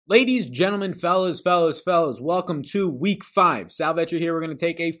Ladies, gentlemen, fellas, welcome to week 5. Sal Vetcher here. We're going to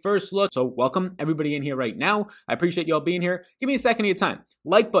take a first look. So welcome everybody in here right now. I appreciate y'all being here. Give me a second of your time.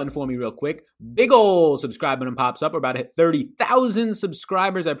 Like button for me real quick. Big ol' subscribe button pops up. We're about to hit 30,000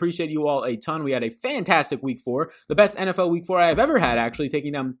 subscribers. I appreciate you all a ton. We had a fantastic week 4. The best NFL week 4 I have ever had, actually,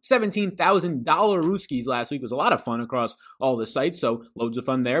 taking down $17,000 Rooskies last week. It was a lot of fun across all the sites, so loads of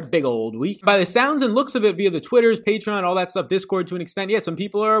fun there. Big old week. By the sounds and looks of it, via the Twitters, Patreon, all that stuff, Discord to an extent, yeah, some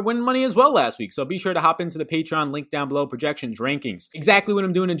people are winning money as well last week. So be sure to hop into the Patreon link down below, projections, rankings. Exactly what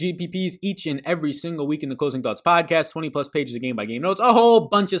I'm doing in GPPs each and every single week in the Closing Thoughts podcast, 20 plus pages of game by game notes, a whole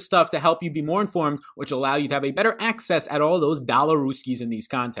bunch of stuff to help you be more informed, which will allow you to have a better access at all those dollar Rooskies in these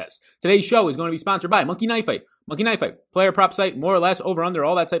contests. Today's show is going to be sponsored by Monkey Knife Fight. Monkey Knife Fight, player prop site, more or less, over, under,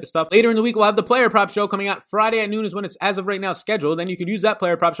 all that type of stuff. Later in the week, we'll have the player prop show coming out Friday at noon is when it's, as of right now, scheduled. Then you could use that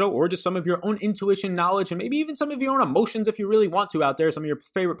player prop show or just some of your own intuition, knowledge, and maybe even some of your own emotions if you really want to out there, some of your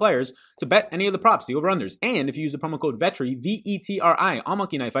favorite players, to bet any of the props, the over-unders. And if you use the promo code VETRI, V-E-T-R-I, on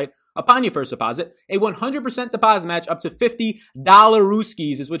Monkey Knife Fight, upon your first deposit, a 100% deposit match up to $50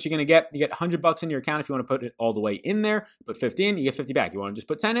 Rooskies is what you're going to get. You get $100 in your account if you want to put it all the way in there. Put 50 in, you get 50 back. You want to just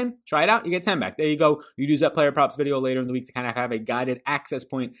put 10 in, try it out, you get 10 back. There you go. You use that player props video later in the week to kind of have a guided access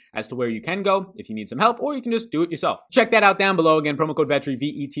point as to where you can go if you need some help, or you can just do it yourself. Check that out down below. Again, promo code VETRI,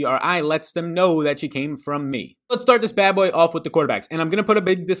 V-E-T-R-I, lets them know that you came from me. Let's start this bad boy off with the quarterbacks. And I'm going to put a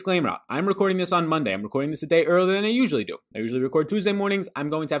big disclaimer out. I'm recording this on Monday. I'm recording this a day earlier than I usually do. I usually record Tuesday mornings. I'm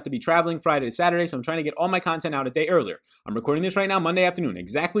going to have to be traveling Friday to Saturday, so I'm trying to get all my content out a day earlier. I'm recording this right now Monday afternoon,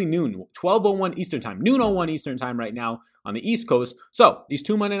 exactly noon, 12:01 Eastern time, noon 01 Eastern time right now on the East Coast. So these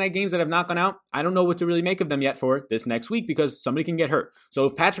 2 Monday night games that have not gone out, I don't know what to really make of them yet for this next week because somebody can get hurt. So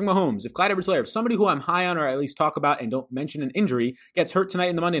if Patrick Mahomes, if Clyde Edwards-Helaire, if somebody who I'm high on or at least talk about and don't mention an injury gets hurt tonight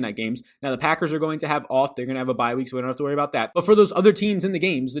in the Monday night games, now the Packers are going to have off. They're going to have a bye week, so we don't have to worry about that. But for those other teams in the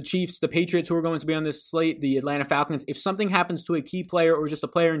games, the Chiefs, the Patriots who are going to be on this slate, the Atlanta Falcons, if something happens to a key player or just a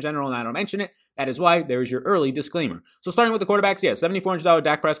player in general and I don't mention it, that is why there is your early disclaimer. So starting with the quarterbacks, yeah, $7,400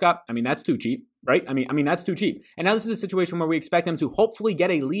 Dak Prescott. I mean, that's too cheap, right? I mean, that's too cheap. And now this is a situation where we expect them to hopefully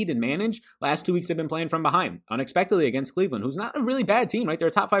get a lead and manage. Last 2 weeks they've been playing from behind, unexpectedly against Cleveland, who's not a really bad team, right? They're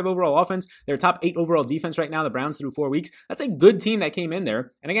a top 5 overall offense. They're a top 8 overall defense right now. The Browns through 4 weeks. That's a good team that came in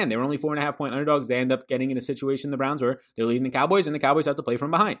there. And again, they were only 4.5 point underdogs. They end up getting in a situation, the Browns, where they're leading the Cowboys, and the Cowboys have to play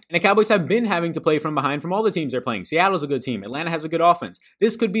from behind. And the Cowboys have been having to play from behind from all the teams they're playing. Seattle's a good team. Atlanta has a good offense.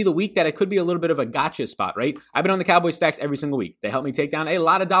 This could be the week that it could be a little bit of a gotcha spot, right? I've been on the Cowboys stacks every single week. They helped me take down a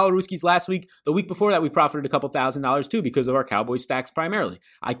lot of dollar Rooskies last week. The week before that, we profited a couple $1,000s too because of our Cowboys stacks primarily.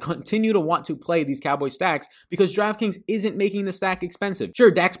 I continue to want to play these Cowboys stacks because DraftKings isn't making the stack expensive.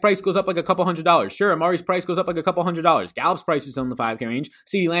 Sure, Dak's price goes up like a couple $100s. Sure, Amari's price goes up like a couple $100s. Gallup's price is still in the 5K range.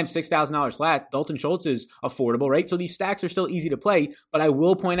 CeeDee Lamb's $6,000 flat. Dalton Schultz is affordable, right? So these stacks are still easy to play, but I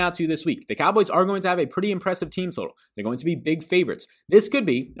will point out to you this week, the Cowboys are going to have a pretty impressive team total. They're going to be big favorites. This could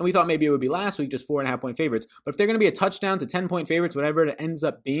be, and we thought maybe it would be last week, just 4.5 point favorites, but if they're going to be a touchdown to 10 point favorites, whatever it ends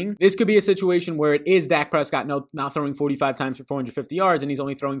up being, this could be a situation where it is Dak Prescott not throwing 45 times for 450 yards, and he's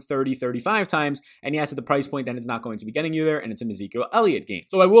only throwing 35 times, and yes, at the price point, then it's not going to be getting you there, and it's an Ezekiel Elliott game.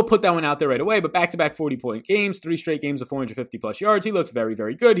 So I will put that one out there right away, but back-to-back 40-point games, 3 straight games of 450 plus yards. He looks very,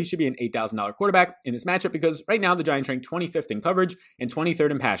 very good. He should be an $8,000 quarterback in this matchup because right now the Giants rank 25th in coverage and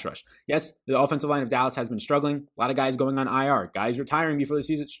 23rd in pass rush. Yes, the offensive line of Dallas has been struggling. A lot of guys going on IR, guys retiring before the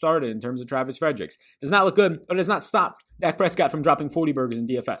season started in terms of Travis Fredericks. Does not look good, but it has not stopped Dak Prescott from dropping 40 burgers in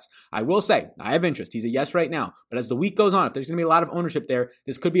DFS. I will say, I have interest. He's a yes right now. But as the week goes on, if there's going to be a lot of ownership there,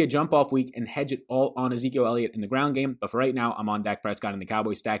 this could be a jump-off week and hedge it all on Ezekiel Elliott in the ground game. But for right now, I'm on Dak Prescott in the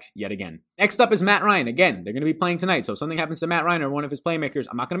Cowboys stacks yet again. Next up is Matt Ryan. Again, they're going to be playing tonight. So if something happens to Matt Ryan or one of his playmakers,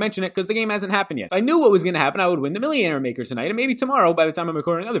 I'm not going to mention it because the game hasn't happened yet. If I knew what was going to happen, I would win the Millionaire Maker tonight. And maybe tomorrow, by the time I'm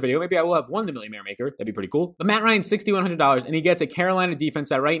recording another video, maybe I will have won the Millionaire Maker. That'd be pretty cool. But Matt Ryan's $6,100, and he gets a Carolina defense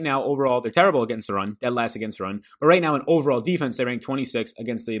that right now, overall, they're terrible against the run, dead last against the run. But right now, in overall defense, they rank 26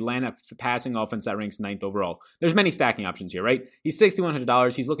 against the Atlanta passing offense that ranks 9th overall. There's many stacking options here, right? He's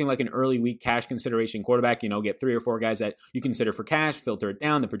 $6,100. He's looking like an early week cash consideration quarterback. Get 3 or 4 guys that you consider for cash, filter it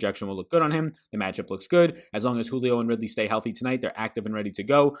down. The projection will look good on him. The matchup looks good. As long as Julio and Ridley stay healthy tonight, they're active and ready to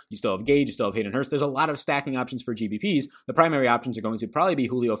go. You still have Gage, you still have Hayden Hurst. There's a lot of stacking options for GPPs. The primary options are going to probably be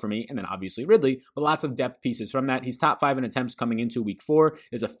Julio for me, and then obviously Ridley, but lots of depth pieces from that. He's top 5 in attempts coming into week 4.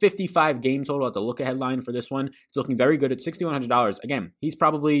 There's a 55 game total at the look-ahead line for this one. It's looking very good at $6,100. Again, he's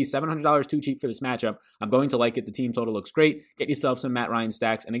probably $700 too cheap for this matchup. I'm going to like it. The team total looks great. Get yourself some Matt Ryan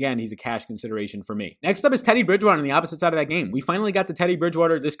stacks. And again, he's a cash consideration for me. Next up is Teddy Bridgewater on the opposite side of that game. We finally got to Teddy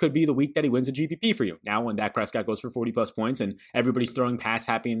Bridgewater. This could be the week that he wins a GPP for you. Now, when Dak Prescott goes for 40 plus points and everybody's throwing pass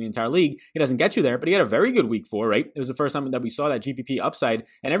happy in the entire league, he doesn't get you there, but he had a very good week 4, right? It was the first time that we saw that GPP upside.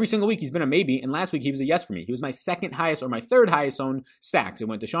 And every single week he's been a maybe. And last week he was a yes for me. He was my second highest or my third highest owned stacks. It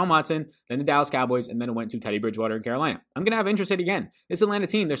went to Sean Watson, then the Dallas Cowboys, and then it went to Teddy Bridgewater in Carolina. I'm going to have interest again. This Atlanta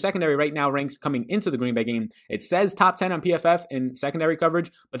team, their secondary right now ranks coming into the Green Bay game. It says top 10 on PFF in secondary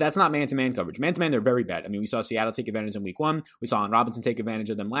coverage, but that's not man-to-man coverage. Man-to-man, they're very bad. I mean, we saw Seattle take advantage in week 1. We saw Allen Robinson take advantage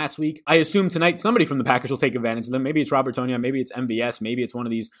of them last week. I assume tonight somebody from the Packers will take advantage of them. Maybe it's Robert Tonyan, maybe it's MVS, maybe it's one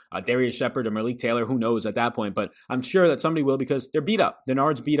of these Darius Shepard or Malik Taylor, who knows at that point, but I'm sure that somebody will because they're beat up.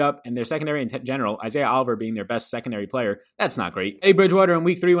 Denard's beat up, and their secondary in general, Isaiah Oliver being their best secondary player, that's not great. Teddy Bridgewater in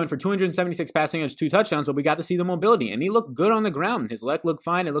week 3 went for 276 passing yards, 2 touchdowns, but we got to see the mobility, and he looked good on the ground. His leg looked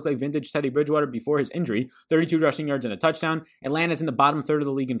fine. It looked like vintage Teddy Bridgewater before his injury. 32 rushing yards and a touchdown. Atlanta's in the bottom third of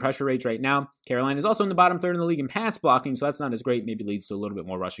the league in pressure rates right now. Carolina's also in the bottom third of the league in pass blocking, so that's not as great. Maybe leads to a little bit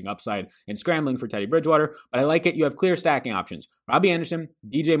more rushing upside and scrambling for Teddy Bridgewater, but I like it. You have clear stacking options. Robbie Anderson,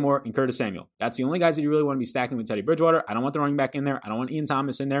 DJ Moore, and Curtis Samuel. That's the only guys that you really want to be stacking with Teddy Bridgewater. I don't want the running back in there. I don't want Ian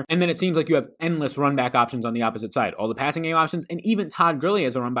Thomas in there. And then it seems like you have endless run back options on the opposite side. All the passing game options, and even Todd Gurley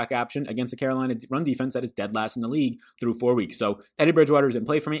as a run back option against the Carolina run defense that is dead last in the league through 4 weeks. So Teddy Bridgewater is in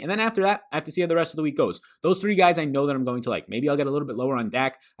play for me. And then after that, I have to see how the rest of the week goes. Those 3 guys I know that I'm going to like. Maybe I'll get a little bit lower on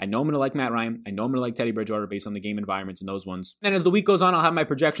Dak. I know I'm going to like Matt Ryan. I know I'm going to like Teddy Bridgewater based on the game environments and those ones. And then as the week goes on, I'll have my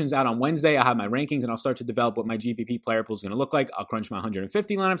projections out on Wednesday. I'll have my rankings and I'll start to develop what my GPP player pool is going to look like. I'll crunch my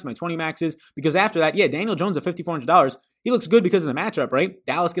 150 lineups, my 20 maxes, because after that, yeah, Daniel Jones at $5,400. He looks good because of the matchup, right?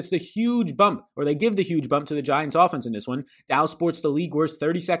 Dallas gets the huge bump, or they give the huge bump to the Giants offense in this one. Dallas sports the league worst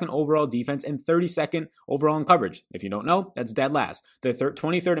 32nd overall defense and 32nd overall in coverage. If you don't know, that's dead last. They're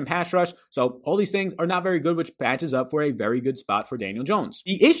 23rd in pass rush, so all these things are not very good, which patches up for a very good spot for Daniel Jones.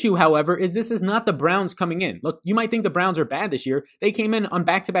 The issue, however, is this is not the Browns coming in. Look, you might think the Browns are bad this year. They came in on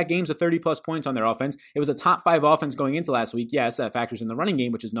back-to-back games of 30-plus points on their offense. It was a top 5 offense going into last week. Yes, that factors in the running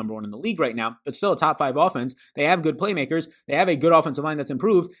game, which is number 1 in the league right now, but still a top 5 offense. They have good playmakers. They have a good offensive line that's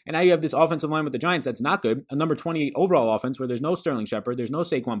improved, and now you have this offensive line with the Giants that's not good, a number 28 overall offense where there's no Sterling Shepard, there's no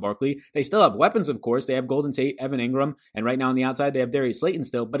Saquon Barkley. They still have weapons, of course. They have Golden Tate, Evan Ingram, and right now on the outside they have Darius Slayton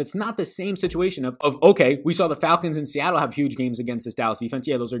still, but it's not the same situation of okay, we saw the Falcons in Seattle have huge games against this Dallas defense.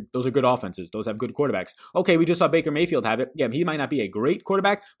 Yeah, those are good offenses. Those have good quarterbacks. Okay, we just saw Baker Mayfield have it. Yeah, he might not be a great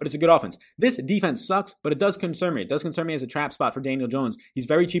quarterback, but it's a good offense. This defense sucks, but it does concern me. It does concern me as a trap spot for Daniel Jones. He's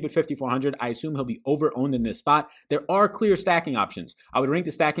very cheap at $5,400. I assume he'll be over-owned in this spot. There are clear stacking options. I would rank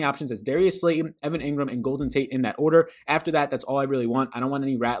the stacking options as Darius Slayton, Evan Ingram, and Golden Tate in that order. After that, that's all I really want. I don't want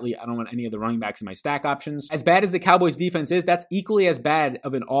any Ratley. I don't want any of the running backs in my stack options. As bad as the Cowboys defense is, that's equally as bad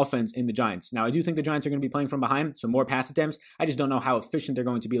of an offense in the Giants. Now, I do think the Giants are going to be playing from behind, so more pass attempts. I just don't know how efficient they're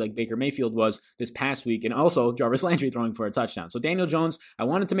going to be like Baker Mayfield was this past week, and also Jarvis Landry throwing for a touchdown. So Daniel Jones, I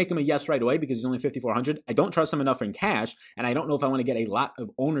wanted to make him a yes right away because he's only $5,400. I don't trust him enough in cash, and I don't know if I want to get a lot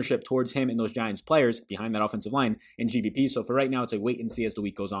of ownership towards him and those Giants players behind that offensive line in GPP. So for right now, it's a wait and see as the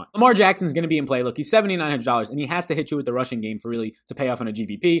week goes on. Lamar Jackson's going to be in play. Look, he's $7,900, and he has to hit you with the rushing game for really to pay off on a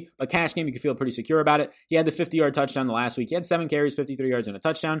GPP. But cash game, you can feel pretty secure about it. He had the 50-yard touchdown the last week. He had 7 carries, 53 yards, and a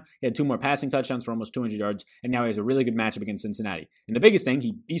touchdown. He had 2 more passing touchdowns for almost 200 yards, and now he has a really good matchup against Cincinnati. And the biggest thing,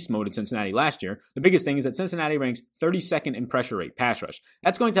 he beast moded Cincinnati last year. The biggest thing is that Cincinnati ranks 32nd in pressure rate, pass rush.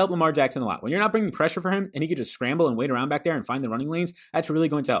 That's going to help Lamar Jackson a lot. When you're not bringing pressure for him, and he can just scramble and wait around back there and find the running lanes, that's really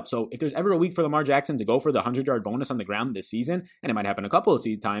going to help. So if there's ever a week for Lamar Jackson to go for the 100-yard bonus on the ground this season, and it might happen a couple of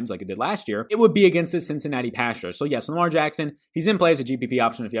times like it did last year, it would be against this Cincinnati pass rush. So yes, Lamar Jackson, he's in play as a GPP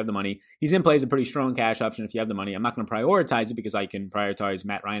option if you have the money. He's in play as a pretty strong cash option if you have the money. I'm not going to prioritize it because I can prioritize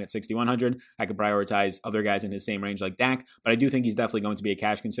Matt Ryan at $6,100. I can prioritize other guys in his same range like Dak, but I do think he's definitely going to be a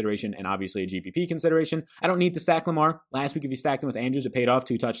cash consideration and obviously a GPP consideration. I don't need to stack Lamar. Last week, if you stacked him with Andrews, it paid off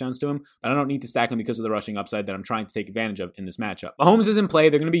 2 touchdowns to him, but I don't need to stack him because of the rushing upside that I'm trying to take advantage of in this matchup. Mahomes is in play.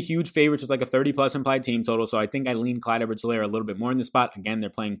 They're going to be huge favorites with like a 30-plus implied team total, so I think I lean Clyde Edwards-Helaire a little bit more in this spot. Again, they're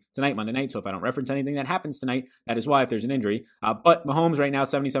playing tonight, Monday night, so if I don't reference anything that happens tonight, that is why if there's an injury. But Mahomes right now,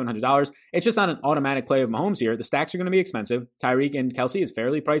 $7,700. It's just not an automatic play of Mahomes here. The stacks are going to be expensive. Tyreek and Kelsey is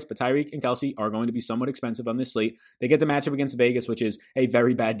fairly priced, but Tyreek and Kelsey are going to be somewhat expensive on this slate. They get the matchup against Vegas, which is a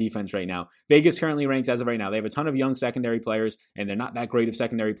very bad defense right now. Vegas currently ranks, as of right now, they have a ton of young secondary players, and they're not that great of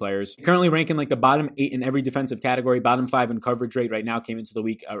secondary players. Currently ranking like the bottom 8 in every defensive category, bottom 5 in coverage rate right now, came into the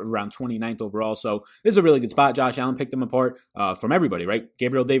week around 29th overall. So this is a really good spot. Josh Allen picked them apart from everybody, right?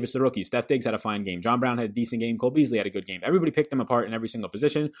 Gabriel Davis, the rookie. Steph Diggs had a fine game. John Brown had a decent game. Cole Beasley had a good game. Everybody picked them apart in every single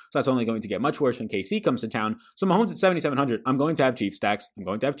position, so that's only going to get much worse when KC comes to town. So Mahomes at 7,700, I'm going to have Chiefs stacks. I'm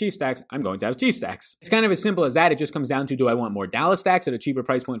going to have Chiefs stacks. I'm going to have Chiefs stacks. It's kind of as simple as that. It just comes down to, do I want more Dallas stacks at a cheaper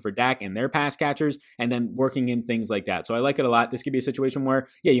price point for Dak and their pass catchers, and then working in things like that. So I like it a lot. This could be a situation where,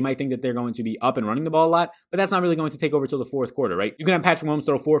 yeah, you might think that they're going to be up and running the ball a lot, but that's not really going to take over till the fourth quarter, right? You can have Patrick Mahomes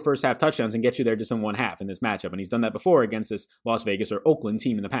throw 4 first half touchdowns and get you there just in one half in this matchup, and he's done that before against this Las Vegas or Oakland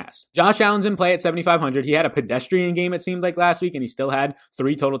team in the past. Josh Allen's in play at 7,500. He had a pedestrian game, it seemed like, last week, and he still had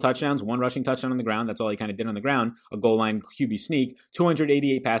 3 total touchdowns, 1 rushing touchdown on the ground. That's all he kind of did on the ground, a goal line QB sneak,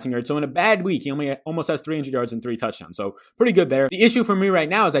 288 passing yards. So in a bad week, he only almost has 300 yards and 3 touchdowns. So pretty good there. The issue for me right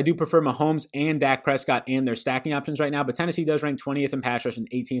now is I do prefer Mahomes and Dak Prescott and their stacking options right now, but Tennessee does rank 20th in pass rush and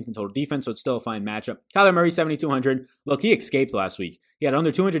 18th in total defense, so it's still a fine matchup. Kyler Murray, 7,200. Look, he escaped last week. He had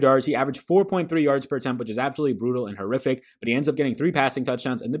under 200 yards. He averaged 4.3 yards per attempt, which is absolutely brutal and horrific, but he ends up getting 3 passing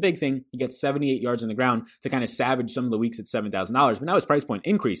touchdowns, and the big thing, he gets 78 yards on the ground to kind of savage some of the weeks at $7,000, but now his price point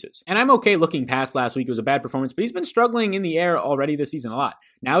increases. And I'm okay looking past last week. It was a bad performance, but he's been struggling in the air already this season a lot.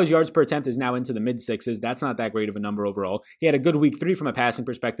 Now his yards per attempt is now into the mid-6s. That's not that great of a number overall. He had a good week 3 from a passing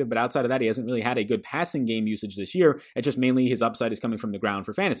perspective, but outside of that, he hasn't really had a good passing game usage this year. It's just mainly his upside is coming from the ground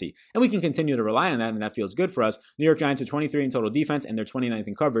for fantasy. And we can continue to rely on that, and that feels good for us. New York Giants are 23 in total defense, and they're 29th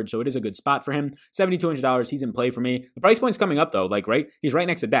in coverage, so it is a good spot for him. $7,200, he's in play for me. The price point's coming up, though. Like, right? He's right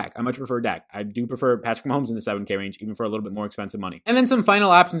next to Dak. I much prefer Dak. I do prefer Patrick Mahomes in the 7K range, even for a little bit more expensive money. And then some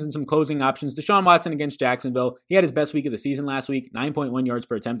final options and some closing options. Deshaun Watson against Jacksonville. He had his best week of the season last week. 9.1 yards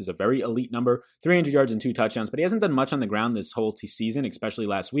per attempt is a very elite number. 300 yards and 2 touchdowns, but he hasn't done much on the ground this whole season, especially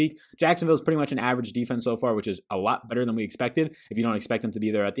last week. Jacksonville's pretty much an average defense so far, which is a lot better than we expected. If you don't expect him to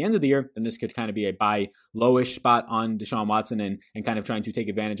be there at the end of the year, then this could kind of be a buy lowish spot on Deshaun Watson and kind of trying to take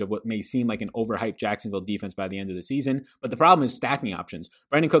advantage of what may seem like an overhyped Jacksonville defense by the end of the season. But the problem is stacking options.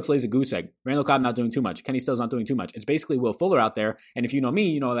 Brandon Cooks lays a goose egg. Randall Cobb not doing too much. Kenny Still's not doing too much. It's basically Will Fuller out there. And if you know me,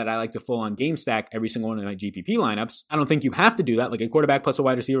 you know that I like to full on game stack every single one of my GPP lineups. I don't think you have to do that. Like a quarterback plus a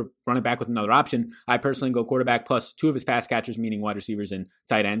wide receiver, run it back with another option. I personally go quarterback plus 2 of his pass catchers, meaning wide receivers and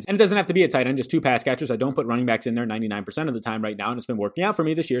tight ends. And it doesn't have to be a tight end, just 2 pass catchers. I don't put running backs in there 99% of the time right now, and it's been working out for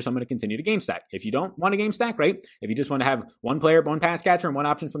me this year, so I'm going to continue to game stack. If you don't want a game stack, right? If you just want to have one player, one pass catcher, and one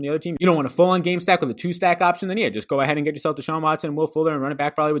option from the other team, you don't want to full on game stack with a 2-stack option, then yeah, just go ahead and get yourself Deshaun Watson, Will Fuller, and run it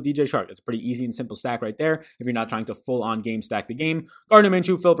back probably with DJ Shark. It's a pretty easy and simple stack right there if you're not trying to full on game stack the game. Gardner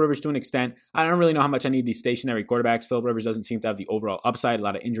Minshew, Philip Rivers to an extent. I don't really know how much I need these stationary quarterbacks. Philip Rivers doesn't seem to have the overall upside. A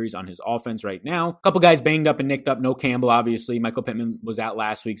lot of injuries on his offense right now. A couple guys banged up and nicked up. No Campbell, obviously. Michael Pittman was out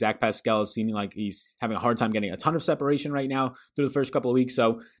last week. Zach Pascal is seeming like he's having a hard time getting a ton of separation right now through the first couple of weeks.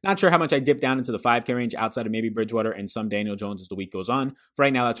 So not sure how much I dip down into the 5K range outside of maybe Bridgewater and some Daniel Jones as the week goes on. For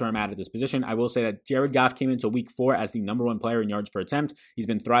right now, that's where I'm at this position. I will say that Jared Goff came into week 4 as the number 1 player in yards per attempt. He's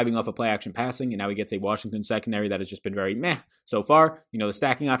been thriving off of play action passing, and now he gets a Washington secondary that has just been very meh so far. You know, the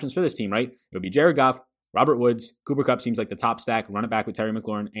stacking options for this team, right? It would be Jared Goff, Robert Woods, Cooper Kupp seems like the top stack. Run it back with Terry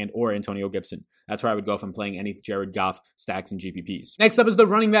McLaurin and or Antonio Gibson. That's where I would go if I'm playing any Jared Goff stacks and GPPs. Next up is the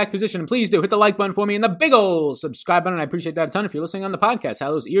running back position. And please do hit the like button for me and the big ol' subscribe button. I appreciate that a ton. If you're listening on the podcast,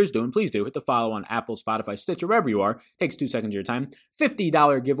 how those ears doing? Please do hit the follow on Apple, Spotify, Stitcher, wherever you are. Takes 2 seconds of your time.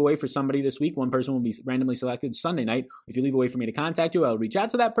 $50 giveaway for somebody this week. One person will be randomly selected Sunday night. If you leave a way for me to contact you, I'll reach out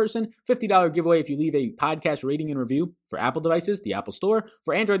to that person. $50 giveaway if you leave a podcast rating and review for Apple devices, the Apple Store.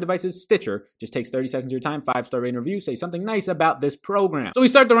 For Android devices, Stitcher. Just takes 30 seconds of your time. 5-star rating review, say something nice about this program. So we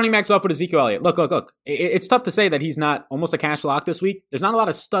start the running backs off with Ezekiel Elliott. Look. It's tough to say that he's not almost a cash lock this week. There's not a lot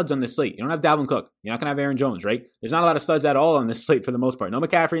of studs on this slate. You don't have Dalvin Cook. You're not going to have Aaron Jones, right? There's not a lot of studs at all on this slate for the most part. No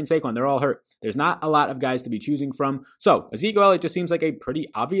McCaffrey and Saquon. They're all hurt. There's not a lot of guys to be choosing from. So Ezekiel Elliott just seems like a pretty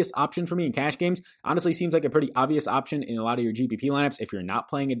obvious option for me in cash games. Honestly, seems like a pretty obvious option in a lot of your GPP lineups. If you're not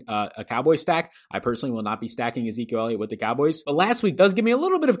playing a Cowboys stack, I personally will not be stacking Ezekiel Elliott with the Cowboys. But last week does give me a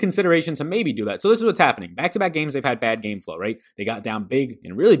little bit of consideration to maybe do that. So this is what's happening. Back-to-back games, they've had bad game flow, right? They got down big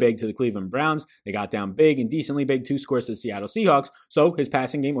and really big to the Cleveland Browns. They got down big and decently big, 2 scores to the Seattle Seahawks. So his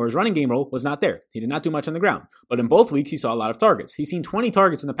passing game or his running game role was not there. He did not do much on the ground. But in both weeks, he saw a lot of targets. He's seen 20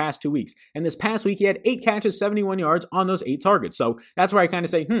 targets in the past 2 weeks. And this past week, he had 8 catches, 71 yards on those 8 targets. So that's where I kind of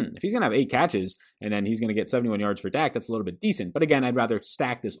say, if he's going to have 8 catches and then he's going to get 71 yards for Dak, that's a little bit decent. But again, I'd rather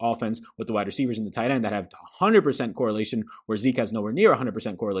stack this offense with the wide receivers and the tight end that have 100% correlation, where Zeke has nowhere near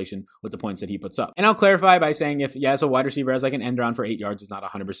 100% correlation with the points that he puts up. And I'll clarify by saying if, yes, a wide receiver has like an end around for 8 yards is not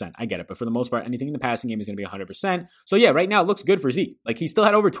 100%. I get it. But for the most part, anything in the passing game is going to be 100%. So yeah, right now it looks good for Zeke. Like he still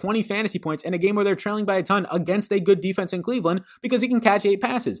had over 20 fantasy points in a game where they're trailing by a ton against a good defense in Cleveland because he can catch 8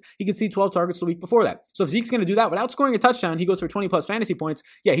 passes. He could see 12 targets the week before that. So if Zeke's going to do that without scoring a touchdown, he goes for 20 plus fantasy points.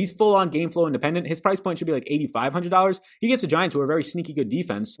 Yeah, he's full on game flow independent. His price point should be like $8,500. He gets a Giants who are a very sneaky good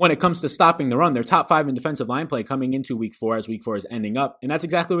defense when it comes to stopping the run. They're top 5 in defensive line play coming into week 4 as week 4 is ending up. And that's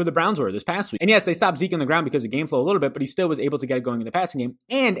exactly where the Browns were this past week. And yes, they stopped Zeke on the ground because of game flow a little bit, but he still was able to get it going in the passing game.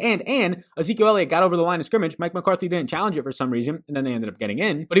 And Ezekiel Elliott got over the line of scrimmage. Mike McCarthy didn't challenge it for some reason, and then they ended up getting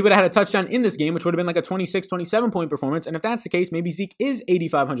in. But he would have had a touchdown in this game, which would have been like a 26, 27 point performance. And if that's the case, maybe Zeke is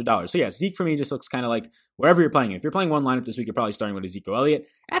 $8,500. So yeah, Zeke for me just looks kind of like wherever you're playing. If you're playing one lineup this week, you're probably starting with Ezekiel Elliott.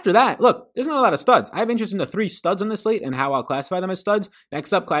 After that, look, there's not a lot of studs. I have interest in the 3 studs on this slate and how I'll classify them as studs.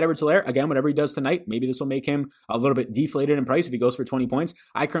 Next up, Clyde Edwards-Helaire. Again, whatever he does tonight, maybe this will make him a little bit deflated in price if he goes for 20 points.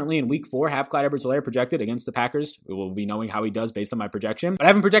 I currently in week 4 have Clyde Edwards-Helaire projected against the Packers. We will be knowing how he does based on my projection. But I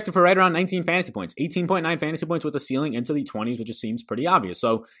have him projected for right around 19 fantasy points, 18.9 fantasy points with a ceiling into the 20s, which just seems pretty obvious.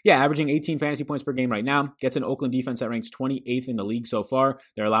 So yeah, averaging 18 fantasy points per game right now, gets an Oakland defense that ranks 28th in the league so far.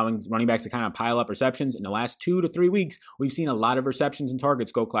 They're allowing running backs to kind of pile up receptions. In the last 2 to 3 weeks, we've seen a lot of receptions and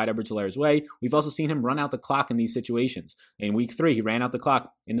targets go Clyde Edwards-Helaire's way. We've also seen him run out the clock in these situations. In week 3, he ran out the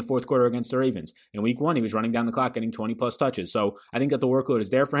clock in the 4th quarter against the Ravens. In week 1, he was running down the clock, getting 20 plus touches. So I think that the workload is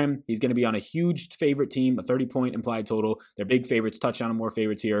there for him. He's going to be on a huge favorite team, a 30-point implied total. They're big favorites, touchdown and more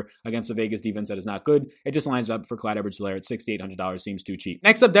favorites here against the Vegas defense that is not good. It just lines up for Clyde Edwards-Helaire at $6,800. Seems too cheap.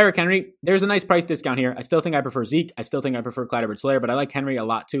 Next up, Derrick Henry. There's a nice price discount here. I still think I prefer Zeke. I still think I prefer Clyde Edwards-Helaire, but I like Henry a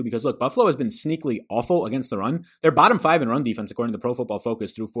lot too because look, Buffalo has been sneakily awful against the run. They're bottom 5 in run defense according to Pro Football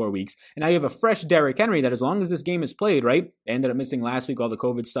Focus through 4 weeks. And now you have a fresh Derrick Henry that as long as this game is played, right? They ended up missing last week all the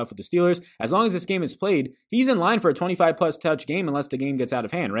COVID stuff with the Steelers. As long as this game is played, he's in line for a 25 plus touch game unless the game gets out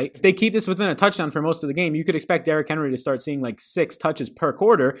of hand, right? If they keep this within a touchdown for most of the game, you could expect Derrick Henry to start seeing like 6 touches per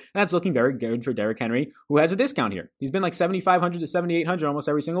quarter. And that's looking very good for Derrick Henry, who has a discount here. He's been like $7,500 to $7,800 almost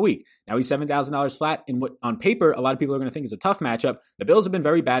every single week. Now he's $7,000 flat in what on paper, a lot of people are going to think is a tough matchup. The Bills have been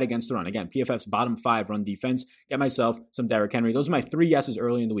very bad against the run. Again, PFF's bottom 5 run defense. Get myself some Derrick Henry. Those are my 3 yeses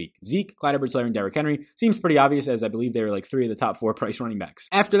early in the week. Zeke, Clyde Edwards-Helaire, and Derrick Henry. Seems pretty obvious as I believe they were like 3 of the top 4 price running backs.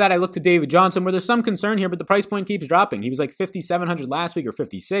 After that, I look to David Johnson where there's some concern here, but the price point keeps dropping. He was like $5,700 last week or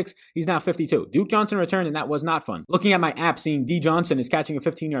 $56. He's now $52. Duke Johnson returned and that was not fun. Looking at my app, seeing D Johnson is catching a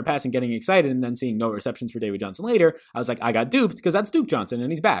 15-yard pass and getting excited and then seeing no receptions for David Johnson later, I was like, I got duped because that's Duke Johnson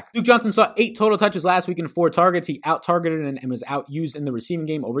and he's back. Duke Johnson saw 8 total touches last week and 4 targets. He out-targeted and was out-used in the receiving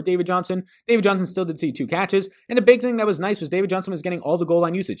game over David Johnson. David Johnson still did see 2 catches. And the big thing that was nice was David Johnson was getting all the goal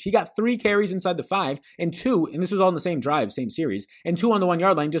line usage. He got 3 carries inside the 5 and 2, and this was all in the same drive, same series, and 2 on the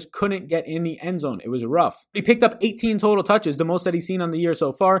 1-yard line, just couldn't get in the end zone. It was rough. He picked up 18 total touches, the most that he's seen on the year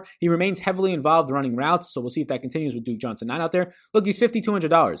so far. He remains heavily involved running routes, so we'll see if that continues with Duke Johnson not out there. Look, he's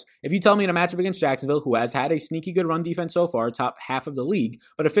 $5,200. If you tell me in a matchup against Jacksonville, who has had a sneaky good run defense so far, top half of the league,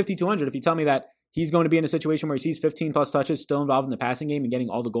 but at $5,200, if you tell me that he's going to be in a situation where he sees 15 plus touches, still involved in the passing game and getting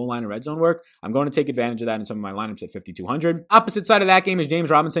all the goal line and red zone work, I'm going to take advantage of that in some of my lineups at $5,200. Opposite side of that game is James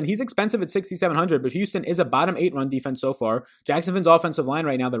Robinson. He's expensive at $6,700, but Houston is a bottom 8 run defense so far. Jacksonville's offensive line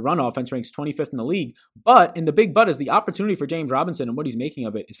right now, the run offense ranks 25th in the league, but in the big but is the opportunity for James Robinson and what he's making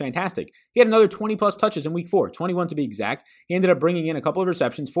of it is fantastic. He had another 20 plus touches in week 4, 21 to be exact. He ended up bringing in a couple of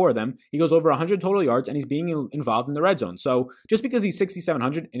receptions, 4 of them. He goes over 100 total yards and he's being involved in the red zone. So just because he's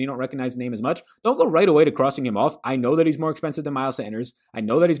 $6,700 and you don't recognize the name as much, don't go right away to crossing him off. I know that he's more expensive than Miles Sanders. I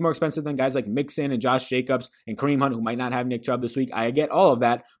know that he's more expensive than guys like Mixon and Josh Jacobs and Kareem Hunt, who might not have Nick Chubb this week. I get all of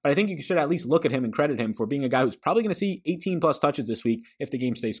that, but I think you should at least look at him and credit him for being a guy who's probably going to see 18 plus touches this week if the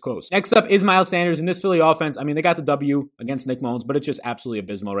game stays close. Next up is Miles Sanders in this Philly offense. I mean, they got the W against Nick Mullins, but it's just absolutely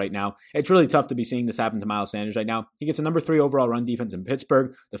abysmal right now. It's really tough to be seeing this happen to Miles Sanders right now. He gets a number 3 overall run defense in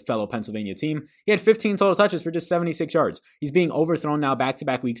Pittsburgh, the fellow Pennsylvania team. He had 15 total touches for just 76 yards. He's being overthrown now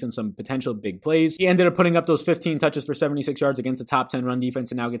back-to-back weeks on some potential big plays. He ended up putting up those 15 touches for 76 yards against the top 10 run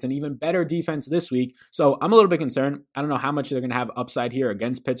defense and now gets an even better defense this week. So I'm a little bit concerned. I don't know how much they're going to have upside here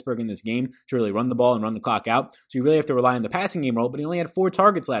against Pittsburgh in this game to really run the ball and run the clock out. So you really have to rely on the passing game role, but he only had 4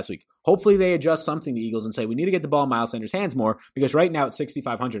 targets last week. Hopefully they adjust something, the Eagles, and say we need to get the ball in Miles Sanders' hands more because right now at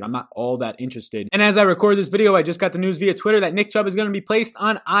 $6,500, I'm not all that interested. And as I record this video, I just got the news via Twitter that Nick Chubb is going to be placed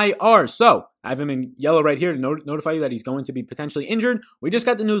on IR. So I have him in yellow right here to notify you that he's going to be potentially injured. We just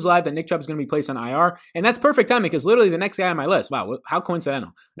got the news live that Nick Chubb is going to be placed on IR, and that's perfect timing because literally the next guy on my list, wow, how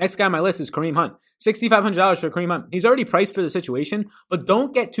coincidental. Next guy on my list is Kareem Hunt. $6,500 for Kareem Hunt. He's already priced for the situation, but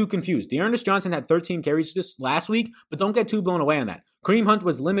don't get too confused. Dearness Johnson had 13 carries just last week, but don't get too blown away on that. Kareem Hunt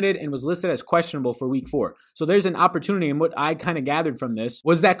was limited and was listed as questionable for week 4. So there's an opportunity, and what I kind of gathered from this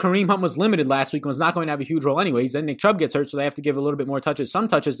was that Kareem Hunt was limited last week and was not going to have a huge role anyways. Then Nick Chubb gets hurt, so they have to give a little bit more touches, some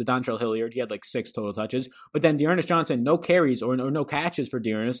touches to Dontrell Hilliard. He had like 6 total touches. But then Dearness Johnson, no carries or no catches for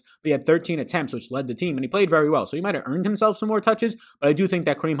Dearness, but he had 13 attempts, which led the team, and he played very well. So he might have earned himself some more touches, but I do think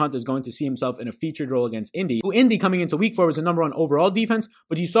that Kareem Hunt is going to see himself in a featured role against Indy, who Indy coming into week 4 was the number 1 overall defense,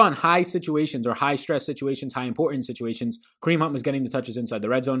 but you saw in high situations or high stress situations, high important situations, Kareem Hunt was getting the touches inside the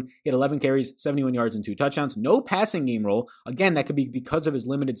red zone. He had 11 carries, 71 yards, and 2 touchdowns. No passing game role. Again, that could be because of his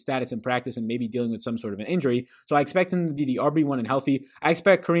limited status in practice and maybe dealing with some sort of an injury. So I expect him to be the RB1 and healthy. I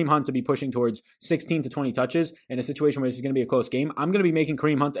expect Kareem Hunt to be pushing towards 16 to 20 touches in a situation where this is going to be a close game. I'm going to be making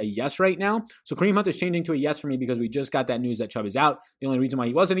Kareem Hunt a yes right now. So Kareem Hunt is changing to a yes for me because we just got that news that Chubb is out. The only reason why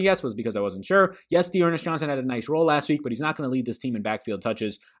he wasn't a yes was because I wasn't sure. Yes, Dearness Johnson had a nice role last week, but he's not going to lead this team in backfield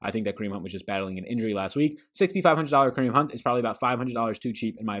touches. I think that Kareem Hunt was just battling an injury last week. $6,500 Kareem Hunt is probably about $500 too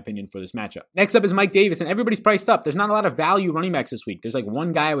cheap in my opinion for this matchup. Next up is Mike Davis, and everybody's priced up. There's not a lot of value running backs this week. There's like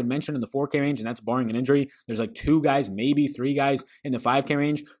one guy I would mention in the 4K range, and that's barring an injury. There's like 2 guys, maybe 3 guys in the 5K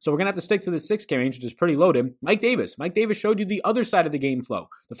range. So we're going to have to stick to the 6K range, which is pretty loaded. Mike Davis showed you the other side of the game flow.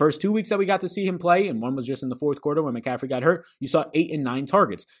 The first 2 weeks that we got to see him play, and one was just in the 4th quarter when McCaffrey got hurt, you saw 8 and 9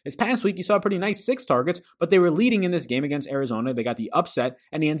 targets. This past week, you saw a pretty nice 6 targets, but they were leading in this game against Arizona. They got the upset,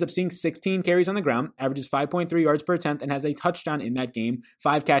 and he ends up seeing 16 carries on the ground, averages 5.3 yards per attempt, and has a touchdown in that game,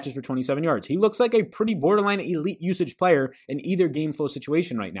 5 catches for 27 yards. He looks like a pretty borderline elite usage player in either game flow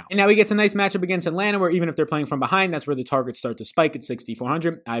situation right now. And now he gets a nice matchup against Atlanta, where even if they're playing from behind, that's where the targets start to spike at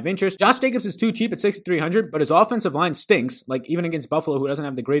 6,400. I have interest. Josh Jacobs is too cheap at 6,300, but his offensive line stinks, like even against Buffalo, who doesn't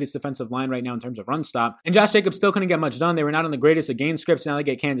have the greatest defensive line right now in terms of run stop. And Josh Jacobs still couldn't get much done. They were not on the greatest of game scripts. Now they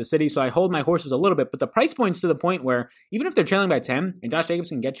get Kansas City, so I hold my horses a little bit, but the price point's to the point where even if they're trailing by 10, and Josh Jacobs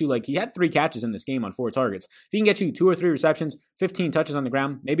can get you, like he had 3 catches in this game on 4 targets. If he can get you 2 or 3 receptions, 15 touches on the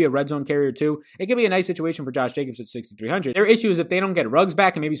ground, maybe a red zone carry or 2, it could be a nice situation for Josh Jacobs at 6,300. Their issue is if they don't get Ruggs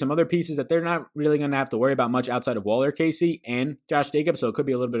back and maybe some other pieces that they're not really going to have to worry about much outside of Waller, Casey, and Josh Jacobs, so it could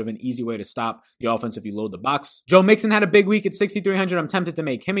be a little bit of an easy way to stop the offense if you load the box. Joe Mixon had a big week at 6,300. I'm tempted to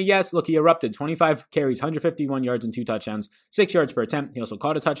make him a yes. Look, he erupted 25 carries, 151 yards and 2 touchdowns, 6 yards per attempt. He also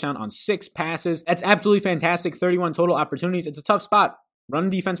caught a touchdown on 6 passes. That's absolutely fantastic. 31 total opportunities. It's a tough spot. Run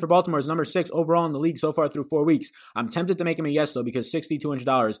defense for Baltimore is number 6 overall in the league so far through 4 weeks. I'm tempted to make him a yes, though, because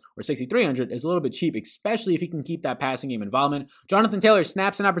 $6,200 or $6,300 is a little bit cheap, especially if he can keep that passing game involvement. Jonathan Taylor's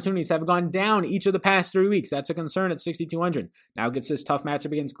snaps and opportunities have gone down each of the past 3 weeks. That's a concern at $6,200. Now gets this tough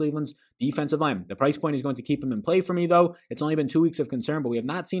matchup against Cleveland's defensive line. The price point is going to keep him in play for me, though. It's only been 2 weeks of concern, but we have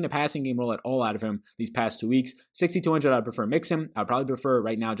not seen a passing game roll at all out of him these past 2 weeks. $6,200, I'd prefer Mixon. I'd probably prefer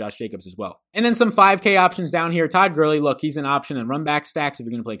right now Josh Jacobs as well. And then some 5K options down here. Todd Gurley, look, he's an option in run back stacks if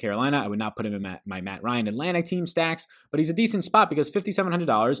you're going to play Carolina. I would not put him in my Matt Ryan Atlanta team stacks, but he's a decent spot because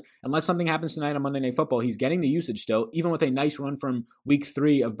 $5,700, unless something happens tonight on Monday Night Football, he's getting the usage still. Even with a nice run from week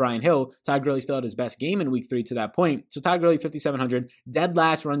 3 of Brian Hill, Todd Gurley still had his best game in week 3 to that point. So Todd Gurley, $5,700, dead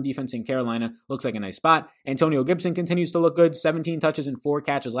last run defense in Carolina, looks like a nice spot. Antonio Gibson continues to look good, 17 touches and 4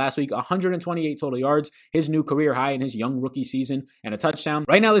 catches last week, 128 total yards, his new career high in his young rookie season, and a touchdown.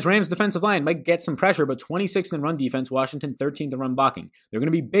 Right now, this Rams defensive line might get some pressure, but 26th in run defense, Washington 13th in run blocking. They're going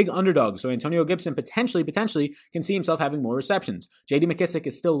to be big underdogs, so Antonio Gibson potentially can see himself having more receptions. J.D. McKissick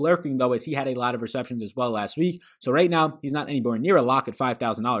is still lurking, though, as he had a lot of receptions as well last week. So right now, he's not anywhere near a lock at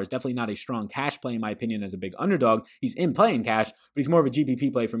 $5,000. Definitely not a strong cash play, in my opinion, as a big underdog. He's in play in cash, but he's more of a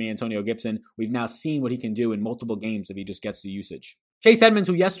GPP play for me, Antonio Gibson. We've now seen what he can do in multiple games if he just gets the usage. Chase Edmonds,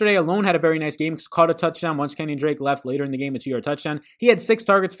 who yesterday alone had a very nice game, caught a touchdown once Kenyon Drake left later in the game, a 2-yard touchdown. He had 6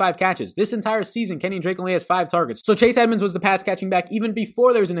 targets, 5 catches. This entire season, Kenyon Drake only has 5 targets. So Chase Edmonds was the pass catching back even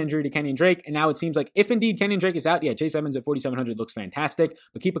before there was an injury to Kenyon Drake. And now it seems like if indeed Kenyon Drake is out, yeah, Chase Edmonds at $4,700 looks fantastic,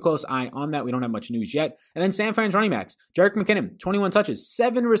 but keep a close eye on that. We don't have much news yet. And then San Fran's running backs. Jerick McKinnon, 21 touches,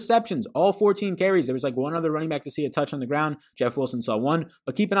 7 receptions, all 14 carries. There was like one other running back to see a touch on the ground. Jeff Wilson saw 1,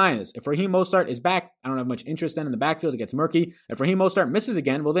 but keep an eye on this. If Raheem Mostert is back, I don't have much interest then in the backfield. It gets murky. If Raheem Mostert misses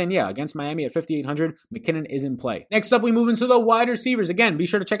again, well then, yeah, against Miami at $5,800, McKinnon is in play. Next up, we move into the wide receivers. Again, be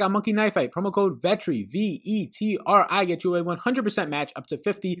sure to check out Monkey Knife Fight. Promo code VETRI, VETRI, get you a 100% match up to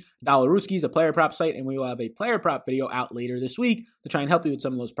 $50. Rooskies, a player prop site, and we will have a player prop video out later this week to try and help you with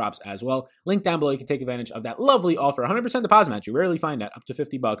some of those props as well. Link down below, you can take advantage of that lovely offer. 100% deposit match. You rarely find that, up to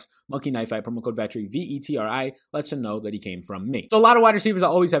 $50. Monkey Knife Fight, promo code VETRI, VETRI, lets him know that he came from me. So a lot of wide receivers I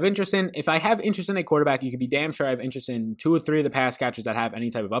always have interest in. If I have interest in a quarterback, you can be damn sure I have interest in 2 or 3 of the pass catchers that have any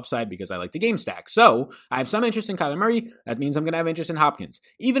type of upside because I like the game stack. So I have some interest in Kyler Murray. That means I'm going to have interest in Hopkins.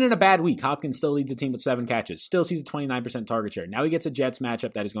 Even in a bad week, Hopkins still leads the team with 7 catches, still sees a 29% target share. Now he gets a Jets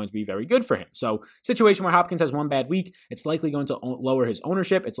matchup that is going to be very good for him. So situation where Hopkins has one bad week, it's likely going to lower his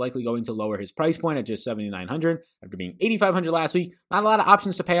ownership. It's likely going to lower his price point at just $7,900 after being $8,500 last week. Not a lot of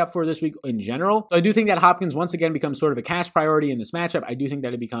options to pay up for this week in general. So I do think that Hopkins once again becomes sort of a cash priority in this matchup. I do think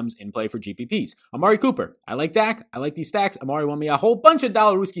that it becomes in play for GPPs. Amari Cooper. I like Dak. I like these stacks. Amari won me a whole bunch of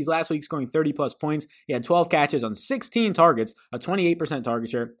Dollarooskies last week, scoring 30 plus points. He had 12 catches on 16 targets, a 28% target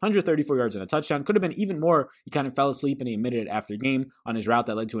share, 134 yards and a touchdown. Could have been even more. He kind of fell asleep and he admitted it after game on his route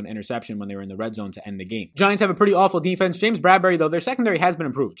that led to an interception when they were in the red zone to end the game. Giants have a pretty awful defense. James Bradberry, though, their secondary has been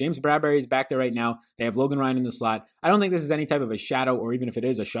improved. James Bradberry is back there right now. They have Logan Ryan in the slot. I don't think this is any type of a shadow, or even if it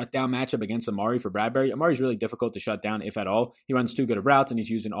is a shutdown matchup against Amari for Bradberry. Amari's really difficult to shut down, if at all. He runs too good of routes and he's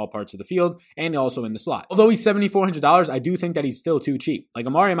used in all parts of the field and also in the slot. Although he's $7,400, I do think that he's still too cheap. Like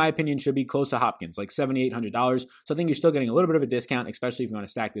Amari, in my opinion, should be close to Hopkins, like $7,800. So I think you're still getting a little bit of a discount, especially if you want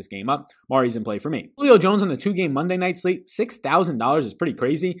to stack this game up. Amari's in play for me. Julio Jones on the 2-game Monday night slate, $6,000 is pretty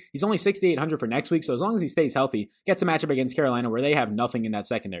crazy. He's only $6,800 for next week. So as long as he stays healthy, gets a matchup against Carolina where they have nothing in that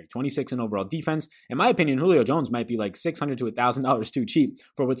secondary. 26 in overall defense. In my opinion, Julio Jones might be like $600 to $1,000 too cheap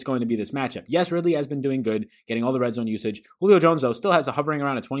for what's going to be this matchup. Yes, Ridley has been doing good, getting all the red zone usage. Julio Jones, though, still has a hovering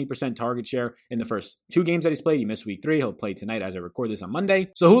around a 20% target share in the first 2 games that he's played. He missed week 3. He'll play tonight as I record this on Monday.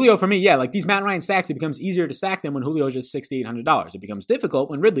 So Julio, for me, yeah, like these Matt Ryan stacks, it becomes easier to stack them when Julio's just $6,800. It becomes difficult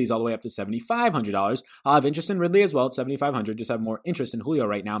when Ridley's all the way up to $7,500. I'll have interest in Ridley as well at $7,500. Just have more interest in Julio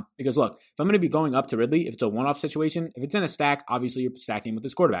right now because look, if I'm going to be going up to Ridley, if it's a one-off situation, if it's in a stack, obviously you're stacking with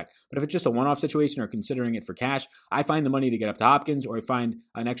this quarterback. But if it's just a one-off situation or considering it for cash, I find the money to get up to Hopkins, or I find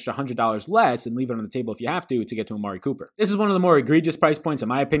an extra $100 less and leave it on the table if you have to get to Amari Cooper. This is one of the more egregious price points in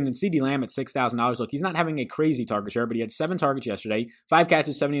my opinion. CeeDee Lamb at $6,000. Look, he's not having a crazy target share, but he had 7 targets yesterday, 5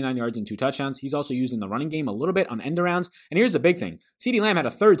 catches, 79 yards, and 2 touchdowns. He's also used in the running game a little bit on end arounds. And here's the big thing. CeeDee Lamb had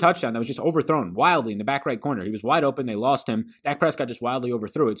a 3rd touchdown that was just overthrown wildly in the back right corner. He was wide open. They lost him. Dak Prescott just wildly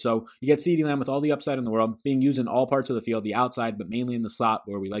overthrew it. So you get CeeDee Lamb with all the upside in the world, being used in all parts of the field, the outside, but mainly in the slot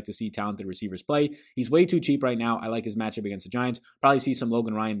where we like to see talented receivers play. He's way too cheap right now. I like his matchup against the Giants. Probably see some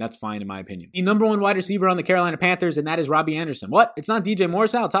Logan Ryan. That's fine in my opinion. The number 1 wide receiver on the Carolina Panthers, and that is Robbie Anderson. What? It's not DJ Moore,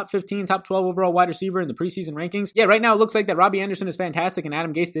 top 15, top 12 overall wide receiver in the preseason rankings? Yeah, right now it looks like that Robbie Anderson is fantastic, and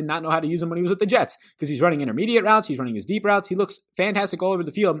Adam Gase did not know how to use him when he was with the Jets because he's running intermediate routes. He's running his deep routes. He looks fantastic all over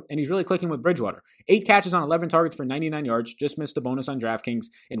the field, and he's really clicking with Bridgewater. 8 catches on 11 targets for 99 yards. Just missed the bonus on DraftKings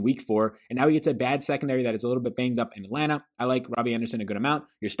in week 4, and now he gets a bad secondary that is a little bit banged up in Atlanta. I like Robbie Anderson a good amount.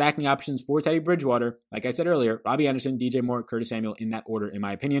 Your stacking options for Teddy Bridgewater, like I said earlier, Robbie Anderson, DJ Moore, Curtis Samuel in that order in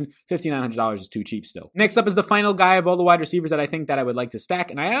my opinion. $5,900 is too cheap still. Next up is the final guy of all the wide receivers that I think that I would like to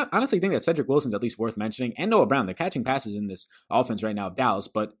stack, and I honestly think that Cedric Wilson's at least worth mentioning, and Noah Brown. They're catching passes in this offense right now of Dallas,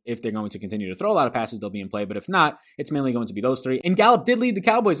 but if they're going to continue to throw a lot of passes, they'll be in play, but if not, it's mainly going to be those 3. And Gallup did lead the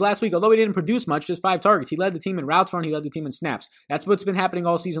Cowboys last week, although he didn't produce much, just 5 targets. He led the team in routes run, he led the team in snaps. That's what's been happening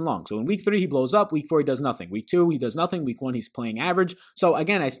all season long. So in week 3, he blows up. Week 4, he does nothing. Week 2, he does nothing. Week 1, he's playing average. So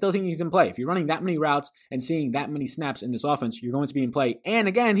again, I still think he's in play. If you're running that many routes and seeing that many snaps in this offense, you're going to be in play. And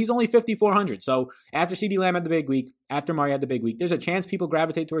again, he's only $5,400. So after CeeDee Lamb had the big week, after Murray had the big week, there's a chance people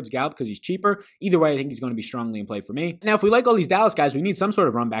gravitate towards Gallup because he's cheaper. Either way, I think he's going to be strongly in play for me. Now, if we like all these Dallas guys, we need some sort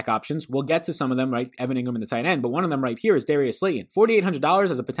of run back options. We'll get to some of them, right? Evan Ingram in the tight end, but one of them right here is Darius Slayton. $4,800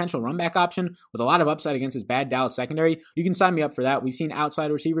 as a potential run back option with a lot of upside against his bad Dallas secondary. You can sign me up for that. We've seen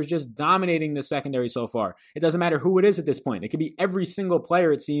outside receivers just dominating the secondary so far. It doesn't matter who it is at this point. It could be every single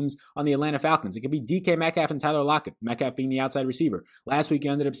player, it seems, on the Atlanta Falcons. It could be DK Metcalf and Tyler Lockett. Metcalf being the outside receiver. Last week,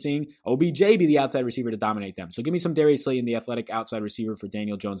 you ended up seeing OBJ be the outside receiver to dominate them. So give me some Darius Slayton, the athletic outside receiver for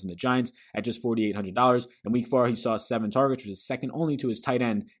Daniel Jones and the Giants at just $4,800. In week 4, he saw 7 targets, which is second only to his tight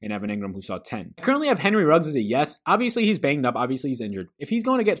end in Evan Ingram, who saw 10. I currently have Henry Ruggs as a yes. Obviously, he's banged up. Obviously, he's injured. If he's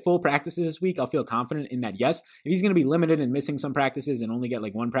going to get full practices this week, I'll feel confident in that yes. If he's going to be limited and missing some practices and only get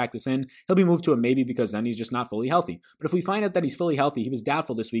like 1 practice in, he'll be moved to a maybe because then he's just not fully healthy. But if we find out that he's fully healthy, he was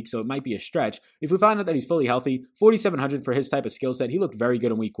doubtful this week, so it might be a stretch. If we find out that he's fully healthy, $4,700 for his type of skill set. He looked very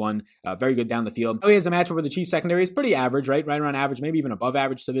good in week 1, very good down the field. Oh, he has a matchup where the Chiefs secondary is pretty average, right? Right around average, maybe even above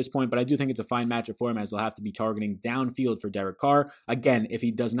average to this point, but I do think it's a fine matchup for him as they'll have to be targeting downfield for Derek Carr. Again, if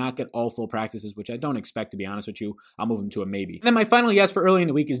he does not get all full practices, which I don't expect to be honest with you, I'll move him to a maybe. And then my final yes for early in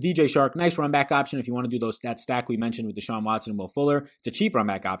the week is DJ Shark. Nice run back option if you want to do that stack we mentioned with Deshaun Watson and Will Fuller. It's a cheap run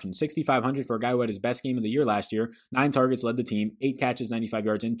back option, $6,500 for a guy who had his best game of the year last year. 9 targets, led the team, 8 catches, 95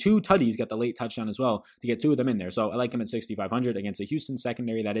 yards, and 2 tutties, got the late touchdown as well to get 2 of them in there. So I like him at $6,500 against a Houston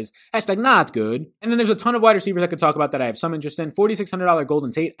secondary that is # not good. And then there's a ton of wide receivers I could talk about that I have some interest in. $4,600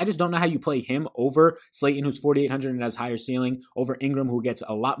 Golden Tate. I just don't know how you play him over Slayton, who's 4,800 and has higher ceiling, over Ingram, who gets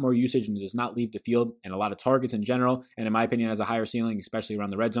a lot more usage and does not leave the field, and a lot of targets in general, and in my opinion has a higher ceiling, especially around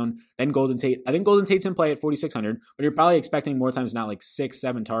the red zone, then Golden Tate. I think Golden Tate's in play at 4,600, but you're probably expecting more times not like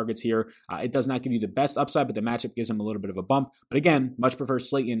 6-7 targets here. It does not give you the best upside, but the matchup gives him a little bit of a bump. But again, much prefer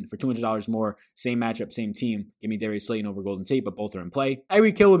Slayton for $200 more. Same matchup, same team. Give me Darius Slayton over Golden Tate, but both are in play.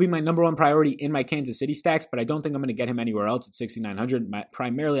 Tyreek Hill would be my number one priority in my Kansas City stacks, but I don't think I'm going to get him anywhere else at 6,900.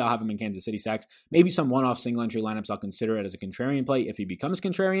 Primarily, I'll have him in Kansas City stacks. Maybe some one-off single entry lineups. I'll consider it as a contrarian play if he becomes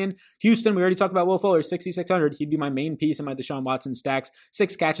contrarian. Houston, we already talked about Will Fuller, 6,600. He'd be my main piece in my Deshaun Watson stacks.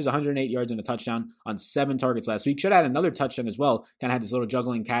 6 catches, 108 yards, and a touchdown on 7 targets last week. Should have had another touchdown as well. Kind of had this little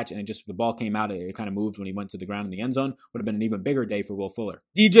juggling catch, and it just, the ball came out. It kind of moved when he went to the ground in the end zone. Would have been an even bigger day for Will Fuller.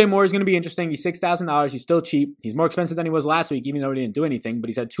 DJ Moore is going to be interesting. He's $6,000. He's still cheap. He's more expensive than he was last week, even though he didn't do anything, but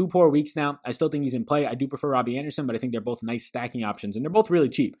he's had 2 poor weeks now. I still think he's in play. I do prefer Robbie Anderson, but I think they're both nice stacking options, and they're both really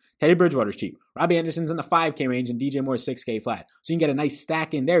cheap. Teddy Bridgewater's cheap. Robbie Anderson's in the 5K range, and DJ Moore's 6K flat. So you can get a nice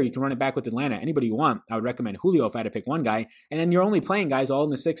stack in there. You can run it back with Atlanta. Anybody you want. I would recommend Julio if I had to pick one guy, and then you're only playing guys all in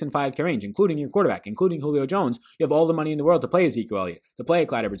the 6 and 5K range, including your quarterback, including Julio Jones. You have all the money in the world to play Ezekiel Elliott, to play a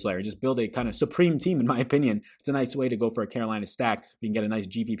Clyde Edwards-Helaire, just build a kind of supreme team, in my opinion. It's a nice way to go for a Carolina stack. You can get a nice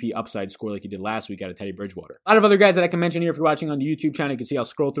GPP upside score like you did last week out of Teddy Bridgewater. A lot of other guys that I can mention here if you're watching on the YouTube channel. You can see I'll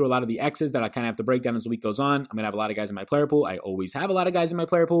scroll through a lot of the X's that I kind of have to break down as the week goes on. I'm going to have a lot of guys in my player pool. I always have a lot of guys in my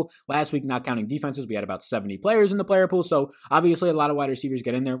player pool. Last week, not counting defenses, we had about 70 players in the player pool. So obviously a lot of wide receivers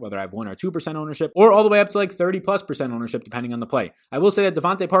get in there, whether I have 1 or 2% ownership or all the way up to like 30+% ownership, depending on the play. I will say that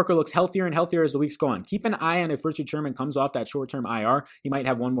Devontae Parker looks healthier and healthier as the weeks go on. Keep an eye on if Richard Sherman comes off that short-term IR. He might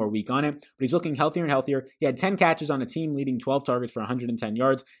have 1 more week on it, but he's looking healthier and healthier. He had 10 catches on a team leading 12 targets for 110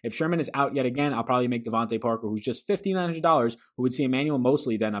 yards. If Sherman is out yet again, I'll probably make Devontae Parker, who's just $1,500, who would see Emmanuel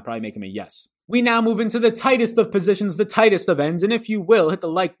Mosley, then I'll probably make him a yes. We now move into the tightest of positions, the tightest of ends, and if you will, hit the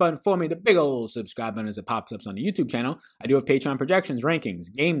like button for me, the big old subscribe button as it pops up on the YouTube channel. I do have Patreon projections,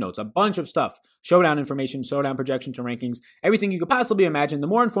 rankings, game notes, a bunch of stuff, showdown information, showdown projections and rankings, everything you could possibly imagine. The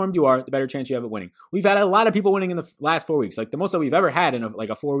more informed you are, the better chance you have at winning. We've had a lot of people winning in the last 4 weeks, like the most that we've ever had in a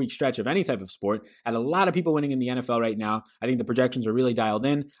 4-week stretch of any type of sport. Had a lot of people winning in the NFL right now. I think the projections are really dialed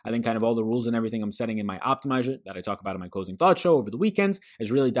in. I think kind of all the rules and everything I'm setting in my optimizer that I talk about in my closing thoughts show over the weekends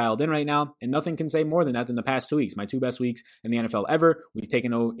is really dialed in right now, and nothing can say more than that than the past 2 weeks. My 2 best weeks in the NFL ever. We've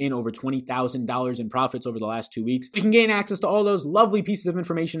taken in over $20,000 in profits over the last 2 weeks. You can gain access to all those lovely pieces of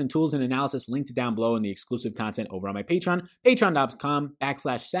information and tools and analysis linked down below in the exclusive content over on my Patreon,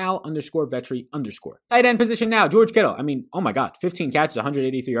 patreon.com/Sal_Vetri_. Tight end position now, George Kittle. I mean, oh my God, 15 catches,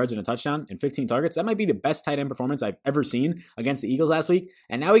 183 yards and a touchdown and 15 targets. That might be the best tight end performance I've ever seen against the Eagles last week.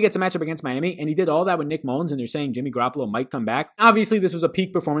 And now he gets a matchup against Miami, and he did all that with Nick Mullins, and they're saying Jimmy Garoppolo might come back. Obviously, this was a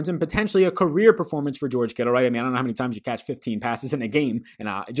peak performance and potentially a career performance for George Kittle, right? I mean, I don't know how many times you catch 15 passes in a game, and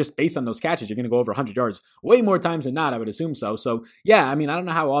just based on those catches, you're going to go over 100 yards way more times than not, I would assume so. So yeah, I mean, I don't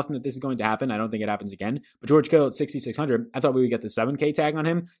know how often that this is going to happen. I don't think it happens again, but George Kittle at 6,600, I thought we would get the 7K tag on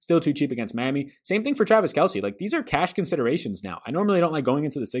him. Still too cheap against Miami. Same thing for Travis Kelce. Like, these are cash considerations now. I normally don't like going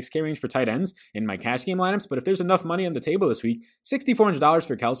into the 6K range for tight ends in my cash game lineups, but if there's enough money on the table this week, $6,400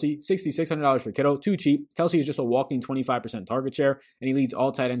 for Kelce, $6,600 for Kittle, too cheap. Kelce is just a walking 25% target share, and he leads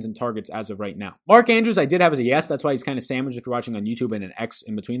all tight ends in targets as of right now. Mark Andrews, I did have as a yes. That's why he's kind of sandwiched if you're watching on YouTube and an X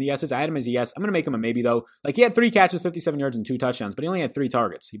in between the yeses. I had him as a yes. I'm going to make him a maybe though. Like, he had 3 catches, 57 yards and 2 touchdowns, but he only had 3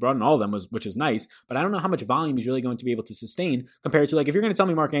 targets. He brought in all of them, which is nice, but I don't know how much volume he's really going to be able to sustain compared to, like, if you're going to tell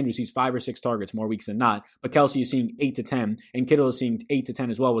me Mark Andrews sees 5 or 6 targets more weeks than not, but Kelce is seeing 8 to 10 and Kittle is seeing 8 to 10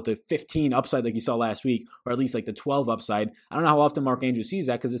 as well with the 15 upside like you saw last week, or at least like the 12 upside. I don't know how often Mark Andrews sees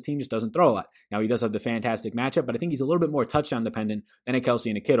that because his team just doesn't throw a lot. Now, he does have the fantastic matchup, but I think he's a little bit more touchdown dependent than a Kelce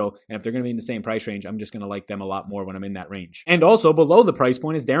and a Kittle, and if they're going to be in the same price range, I'm just going to like them a lot more when I'm in that range. And also below the price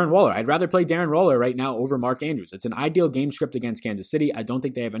point is Darren Waller. I'd rather play Darren Waller right now over Mark Andrews. It's an ideal game script against Kansas City. I don't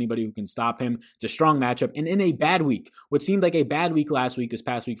think they have anybody who can stop him. It's a strong matchup, and in a bad week, what seemed like a bad week last week, this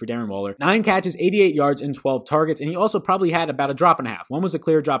past week for Darren Waller, 9 catches, 88 yards and 12 targets, and he also probably had about a drop and a half. One was a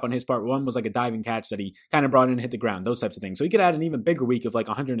clear drop on his part, one was like a diving catch that he kind of brought in and hit the ground, those types of things. So he could add an even bigger week of like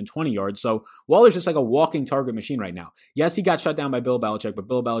 120 yards. So Waller's just like a walking target machine right now. Yes, he got shut down by Bill Belichick, but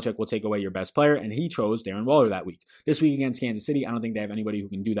Bill Belichick will take away your best player, and he chose Darren Waller that week. This week against Kansas City, I don't think they have anybody who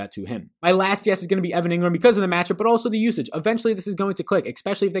can do that to him. My last yes is going to be Evan Ingram because of the matchup, but also the usage. Eventually, this is going to click,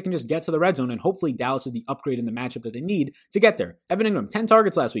 especially if they can just get to the red zone, and hopefully Dallas is the upgrade in the matchup that they need to get there. Evan Ingram, 10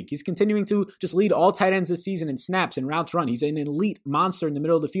 targets last week. He's continuing to just lead all tight ends this season in snaps and routes run. He's an elite monster in the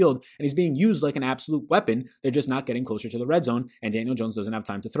middle of the field, and he's being used like an absolute weapon. They're just not getting closer to the red zone, and Daniel Jones doesn't have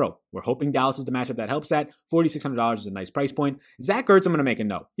time to throw. We're hoping Dallas is the matchup that helps that. $4,600 is a nice price point. Zach Ertz, I'm going to make a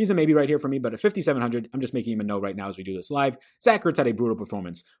no. He's a maybe right right here for me, but at 5,700, I'm just making him a no right now as we do this live. Zach Ertz had a brutal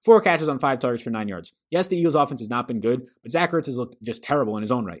performance. 4 catches on 5 targets for 9 yards. Yes, the Eagles offense has not been good, but Zach Ertz has looked just terrible in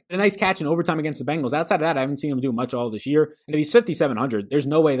his own right. A nice catch in overtime against the Bengals. Outside of that, I haven't seen him do much all this year. And if he's 5,700, there's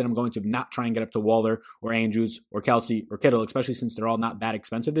no way that I'm going to not try and get up to Waller or Andrews or Kelsey or Kittle, especially since they're all not that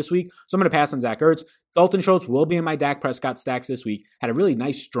expensive this week. So I'm going to pass on Zach Ertz. Dalton Schultz will be in my Dak Prescott stacks this week. Had a really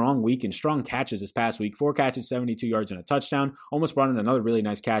nice, strong week and strong catches this past week. 4 catches, 72 yards, and a touchdown. Almost brought in another really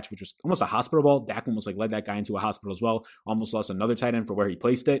nice catch, which was almost a hospital ball. Dak almost led that guy into a hospital as well. Almost lost another tight end for where he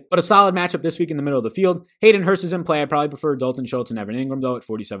placed it. But a solid matchup this week in the middle of the field. Hayden Hurst is in play. I probably prefer Dalton Schultz and Evan Ingram, though, at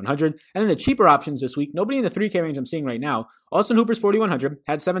 4,700. And then the cheaper options this week, nobody in the 3K range I'm seeing right now. Austin Hooper's 4,100,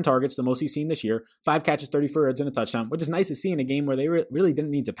 had 7 targets, the most he's seen this year. 5 catches, 34 yards, and a touchdown, which is nice to see in a game where they really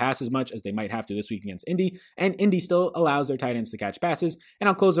didn't need to pass as much as they might have to this week against Indy. And Indy still allows their tight ends to catch passes. And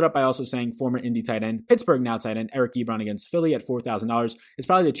I'll close it up by also saying former Indy tight end, Pittsburgh now tight end, Eric Ebron against Philly at $4,000. It's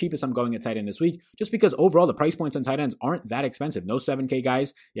probably the cheapest I'm going at tight end this week, just because overall the price points on tight ends aren't that expensive. No 7K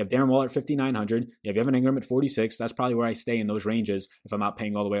guys. You have Darren Waller at 5,900. You have Evan Ingram at 46. That's probably where I stay in those ranges if I'm not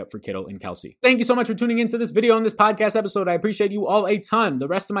paying all the way up for Kittle and Kelsey. Thank you so much for tuning into this video and this podcast episode. I appreciate you all a ton. The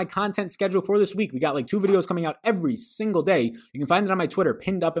rest of my content schedule for this week, we got like 2 videos coming out every single day. You can find it on my Twitter,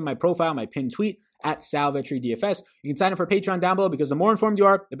 pinned up in my profile, my pinned tweet, at DFS. You can sign up for Patreon down below because the more informed you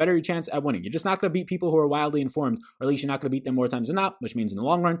are, the better your chance at winning. You're just not going to beat people who are wildly informed, or at least you're not going to beat them more times than not, which means in the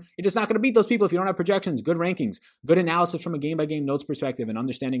long run, you're just not going to beat those people if you don't have projections, good rankings, good analysis from a game-by-game notes perspective, and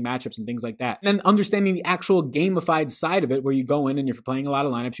understanding matchups and things like that. And then understanding the actual gamified side of it, where you go in and if you're playing a lot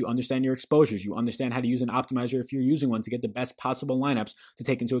of lineups, you understand your exposures, you understand how to use an optimizer if you're using one to get the best possible lineups to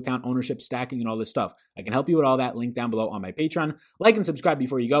take into account ownership, stacking, and all this stuff. I can help you with all that. Link down below on my Patreon. Like and subscribe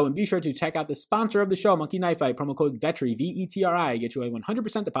before you go, and be sure to check out the sponsor of the show, Monkey Knife Fight, promo code VETRI, VETRI, get you a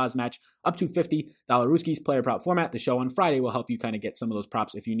 100% deposit match up to $50 Rooskies player prop format. The show on Friday will help you kind of get some of those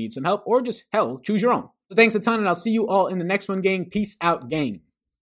props if you need some help, or just hell, choose your own. So thanks a ton, and I'll see you all in the next one, gang. Peace out, gang.